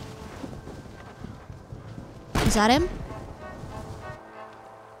 Is that him?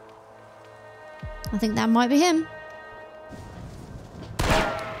 I think that might be him.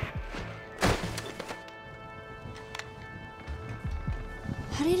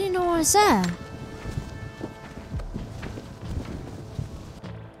 How did he know I was there?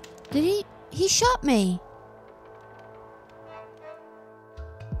 Did he? He shot me.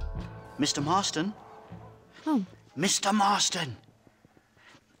 Mr. Marston? Oh. Mr. Marston!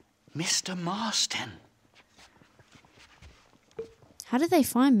 Mr. Marston! How did they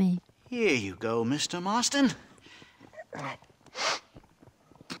find me? Here you go, Mr. Marston.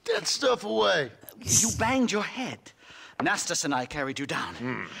 Put that stuff away. You banged your head. Nastas and I carried you down.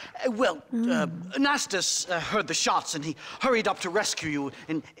 Nastas heard the shots and he hurried up to rescue you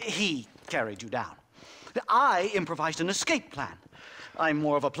and he carried you down. I improvised an escape plan. I'm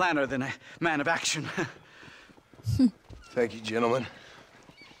more of a planner than a man of action. Thank you, gentlemen.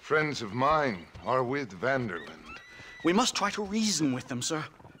 Friends of mine are with Vanderlinde. We must try to reason with them, sir.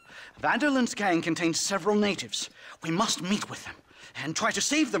 Vanderlinde's gang contains several natives. We must meet with them and try to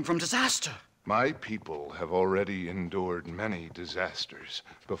save them from disaster. My people have already endured many disasters.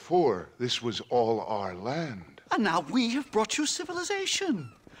 Before, this was all our land. And now we have brought you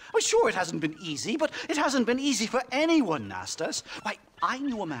civilization. Well, sure, it hasn't been easy, but it hasn't been easy for anyone, Nastas. Why, I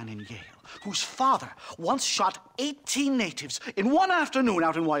knew a man in Yale whose father once shot 18 natives in one afternoon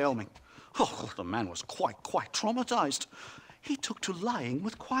out in Wyoming. Oh, the man was quite traumatized. He took to lying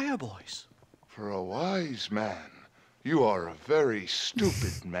with choir boys. For a wise man, you are a very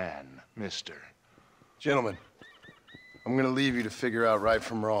stupid man, mister. Gentlemen, I'm gonna leave you to figure out right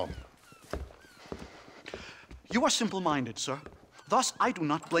from wrong. You are simple-minded, sir. Thus, I do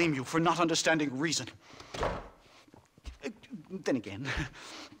not blame you for not understanding reason. Then again...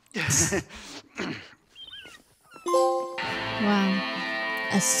 Wow.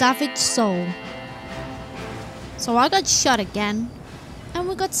 A savage soul. So I got shot again. And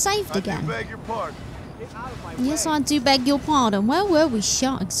we got saved again. I do beg your pardon. Yes, I do beg your pardon. Where were we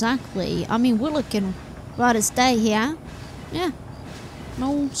shot exactly? I mean, we're looking right as day here. Yeah.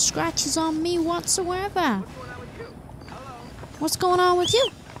 No scratches on me whatsoever. What's going on with you?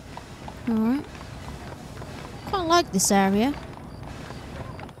 Alright. Quite like this area.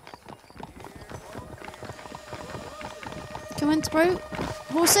 Coming through.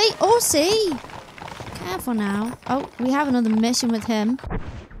 Horsey! Horsey! Careful now. Oh, we have another mission with him.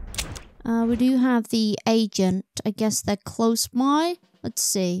 We do have the agent. I guess they're close by. Let's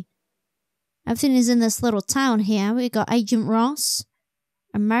see. Everything is in this little town here. We got Agent Ross.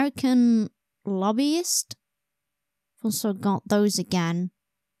 American lobbyist. Also got those again.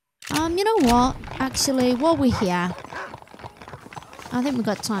 You know what? Actually, while we're here, I think we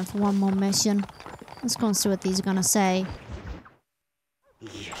got time for one more mission. Let's go and see what these are gonna say.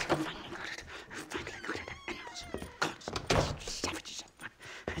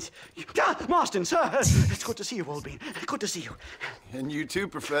 Marston, sir! It's good to see you, Olbein. Good to see you. And you too,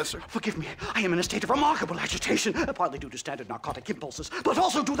 Professor. Forgive me. I am in a state of remarkable agitation, partly due to standard narcotic impulses, but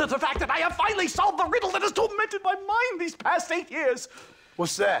also due to the fact that I have finally solved the riddle that has tormented my mind these past 8 years.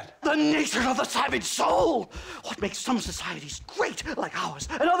 What's that? The nature of the savage soul. What makes some societies great, like ours,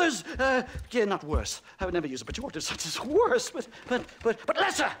 and others, not worse. I would never use a pejorative such as worse, but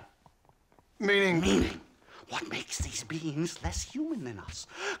lesser. Meaning? What makes these beings less human than us?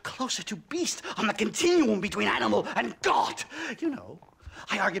 Closer to beast on the continuum between animal and God. You know,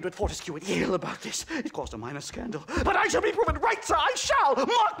 I argued with Fortescue at Yale about this. It caused a minor scandal. But I shall be proven right, sir. I shall.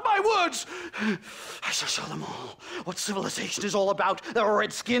 Mark my words. I shall show them all what civilization is all about. The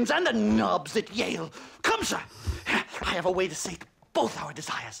redskins and the nubs at Yale. Come, sir. I have a way to sate both our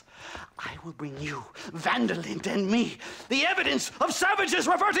desires. I will bring you, Vanderlinde and me, the evidence of savages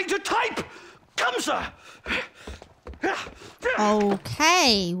reverting to type. Come, sir!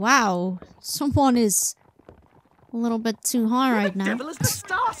 Okay, wow. Someone is a little bit too high right now. Where the devil is the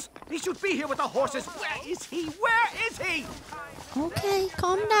Stas? He should be here with the horses. Where is he? Where is he? Okay,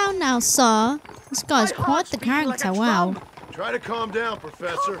 calm down now, sir. This guy's quite the character, wow. Try to calm down,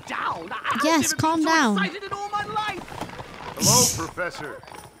 Professor. Calm down? Yes, calm down. I've never been so excited in all my life. Hello, Professor.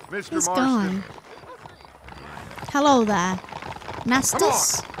 Mr. This Marston. guy. Hello there.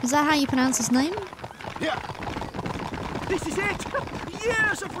 Nastas? Is that how you pronounce his name? Yeah. This is it.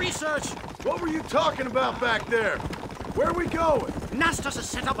 Years of research. What were you talking about back there? Where are we going? Nastas has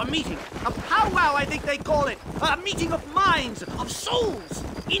set up a meeting. A powwow, I think they call it. A meeting of minds, of souls.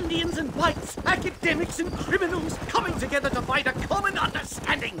 Indians and whites, academics and criminals coming together to find a common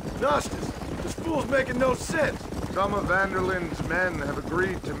understanding. Nastas, this fool's making no sense. Some of Vanderlinde's men have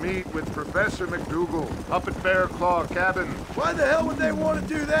agreed to meet with Professor McDougal up at Bear Claw Cabin. Why the hell would they want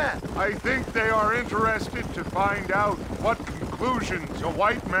to do that? I think they are interested to find out what conclusions a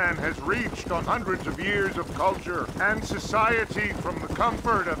white man has reached on hundreds of years of culture and society from the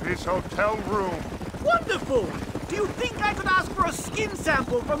comfort of his hotel room. Wonderful! Do you think I could ask for a skin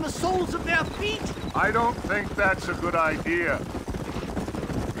sample from the soles of their feet? I don't think that's a good idea.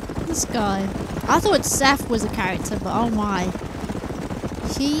 This guy. I thought Seth was a character, but oh my.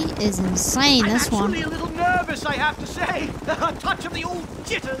 He is insane, this one. I'm actually a little nervous, I have to say. A touch of the old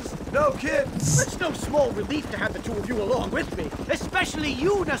jitters. No kid. It's no small relief to have the two of you along with me. Especially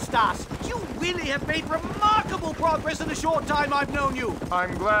you, Nastas. You really have made remarkable progress in the short time I've known you.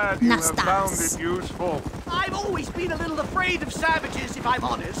 I'm glad you have Nastas. found it useful. I've always been a little afraid of savages, if I'm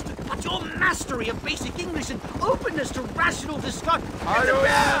honest. But your mastery of basic English and openness to rational discussion...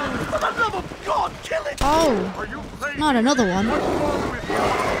 For the love of God, kill it! Oh, Are you crazy? not another one. What's wrong with you?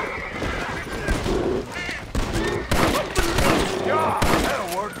 Yeah,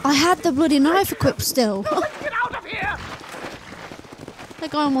 that'll work. I had the bloody knife equipped still. Get out of here! That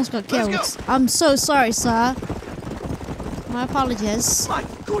guy almost got killed. I'm so sorry, sir. My apologies. My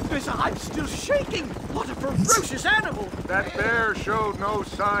goodness, I'm still shaking! What a ferocious animal! That bear showed no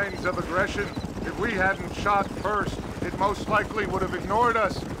signs of aggression. If we hadn't shot first, it most likely would have ignored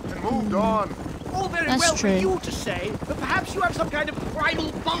us and moved on. All very That's well true. for you to say, but perhaps you have some kind of primal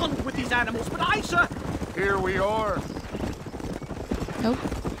bond with these animals, but I, sir... Here we are. Nope.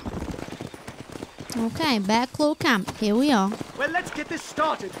 Okay, Backclaw Camp. Here we are. Well, let's get this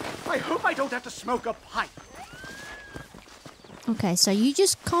started. I hope I don't have to smoke a pipe. Okay, so you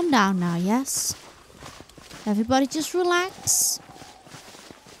just calm down now, yes? Everybody just relax.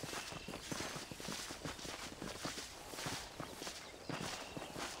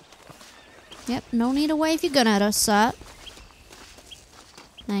 Yep, no need to wave your gun at us, sir.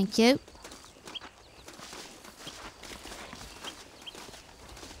 Thank you.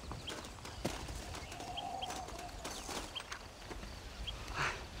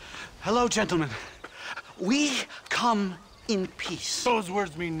 Hello, gentlemen. We come in peace. Those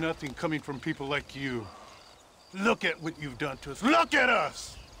words mean nothing coming from people like you. Look at what you've done to us. Look at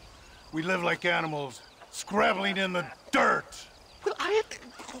us! We live like animals, scrabbling in the dirt.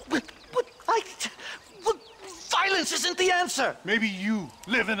 Well, violence isn't the answer. Maybe you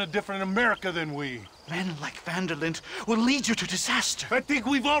live in a different America than we. Men like Vanderlinde will lead you to disaster. I think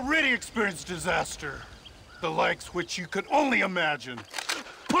we've already experienced disaster. The likes which you could only imagine.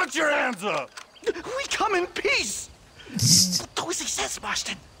 Put your hands up! We come in peace! Do as he says,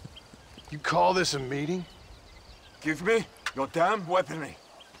 Marston. You call this a meeting? Give me your damn weaponry.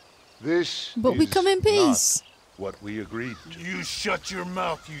 This But we is come in peace. not what we agreed to. You shut your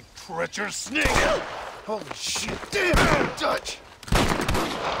mouth, you treacherous snake! Holy shit, damn it, Dutch!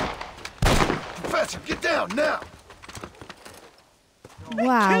 Professor, get down now!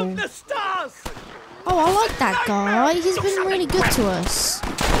 Wow. Kill the stars! Oh, I like that guy. He's been really good to us.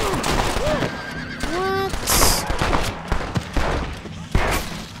 What?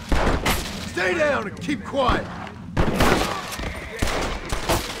 Stay down and keep quiet.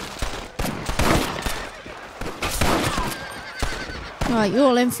 Right, you're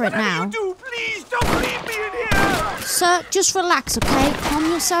all in for it now. Do please don't leave me in here! Sir, just relax, okay? Calm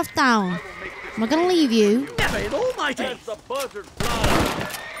yourself down. I'm not gonna leave you. Never in all my days!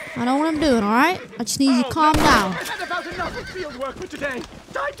 I know what I'm doing, alright? I just need you to calm down. I've had about enough of field work for today.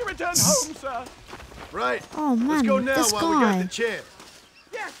 Time to return home, sir. Right. Oh man, Let's go now this while we got guy. the chance.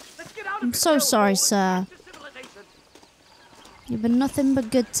 Yes, let's get out of I'm this so hellhole sorry, and sir. back to civilization. You've been nothing but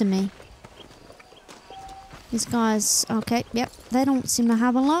good to me. These guys, okay, yep, they don't seem to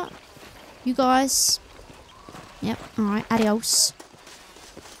have a lot. You guys, yep, alright, adios.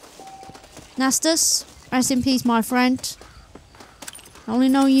 Nastas, rest in peace, my friend. I only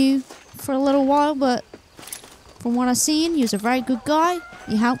know you for a little while, but from what I've seen, you're a very good guy.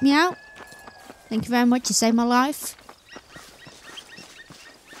 You helped me out. Thank you very much, you saved my life.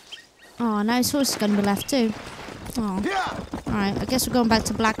 Oh, now his horse is going to be left too. Oh. Alright, I guess we're going back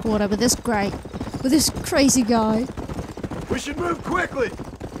to Blackwater with this crazy guy. We should move quickly.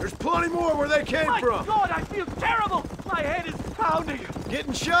 There's plenty more where they came from. My God, I feel terrible. My head is pounding.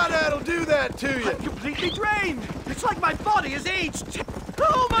 Getting shot at'll do that to you. I'm completely drained. It's like my body has aged.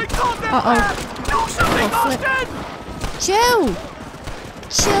 Oh my God, they're Uh-oh. back. Do something, Oh, flip. Austin! Chill!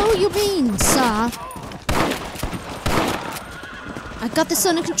 Chill your beans, sir. I got this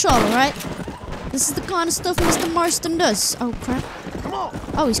under control, alright? This is the kind of stuff Mr. Marston does. Oh, crap. Come on.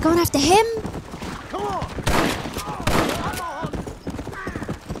 Oh, he's going after him? Come on.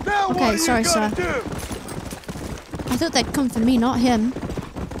 Now what Okay, are you sorry, gonna sir. do? I thought they'd come for me, not him.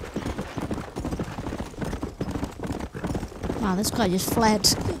 Wow, this guy just fled.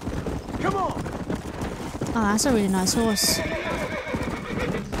 Come on. Oh, that's a really nice horse.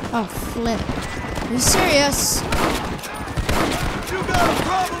 Oh, flip. Are you serious? You got a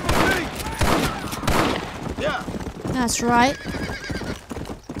problem with me? Yeah. That's right.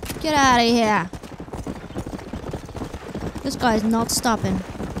 Get out of here. This guy's not stopping.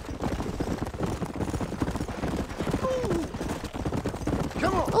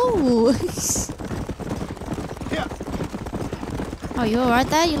 Ooh. Oh, you alright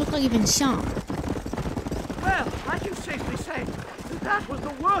there? You look like you've been shot. Well, I can safely say that was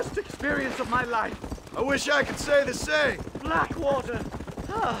the worst experience of my life. I wish I could say the same. Blackwater.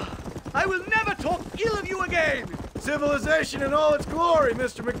 I will never talk ill of you again. Civilization in all its glory,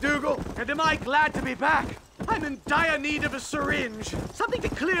 Mr. McDougal. And am I glad to be back? I'm in dire need of a syringe. Something to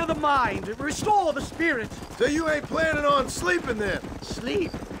clear the mind, restore the spirit. So you ain't planning on sleeping then?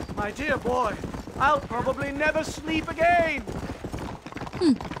 Sleep? My dear boy, I'll probably never sleep again.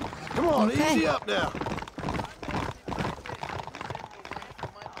 Come on, Okay. easy up now.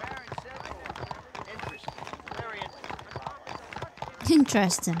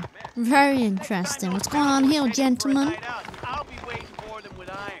 Interesting. Very interesting. What's going on here, gentlemen? I'll be waiting for them with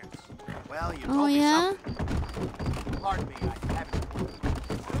irons. Well, you Oh, yeah? Pardon me, I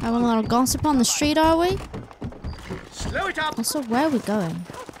haven't. Having a lot of gossip on the street, are we? Slow it up. Also, where are we going?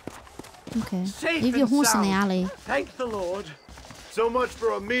 Okay. Safe Leave your and horse in the sound. alley. Thank the Lord. So much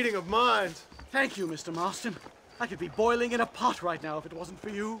for a meeting of minds. Thank you, Mr. Marston. I could be boiling in a pot right now if it wasn't for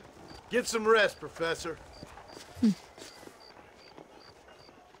you. Get some rest, Professor.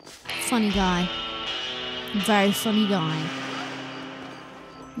 Funny guy. Very funny guy.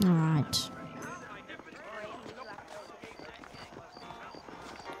 Alright.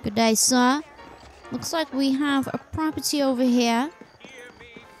 Good day, sir. Looks like we have a property over here.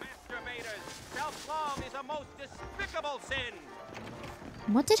 Self-love is a most despicable sin.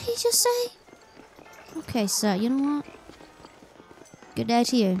 What did he just say? Okay, sir, you know what? Good day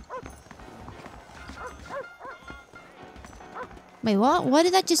to you. Wait, what? Why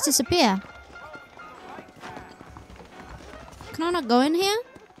did that just disappear? Can I not go in here?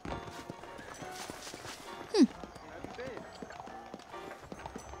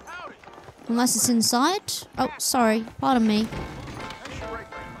 Unless it's inside? Oh, sorry. Pardon me.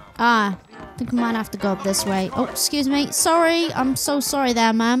 I think I might have to go up this way. Oh, excuse me. Sorry. I'm so sorry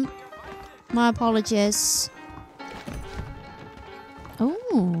there, ma'am. My apologies.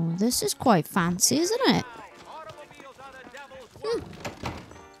 Oh, this is quite fancy, isn't it?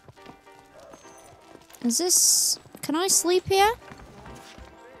 Is this... Can I sleep here?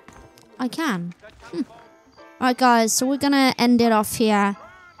 I can. Alright, guys. So we're gonna end it off here.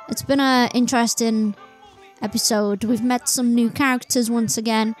 It's been an interesting episode. We've met some new characters once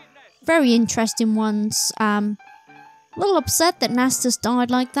again. Very interesting ones. A little upset that Nastus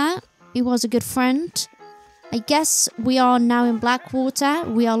died like that. He was a good friend. I guess we are now in Blackwater.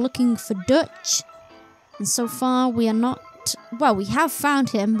 We are looking for Dutch. And so far we are not... Well, we have found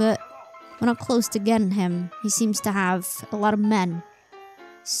him, but we're not close to getting him. He seems to have a lot of men.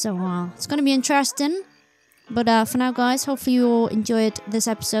 So it's going to be interesting. But for now, guys, hopefully you all enjoyed this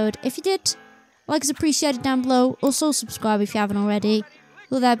episode. If you did, like is appreciated down below. Also, subscribe if you haven't already.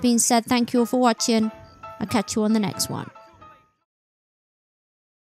 With that being said, thank you all for watching. I'll catch you on the next one.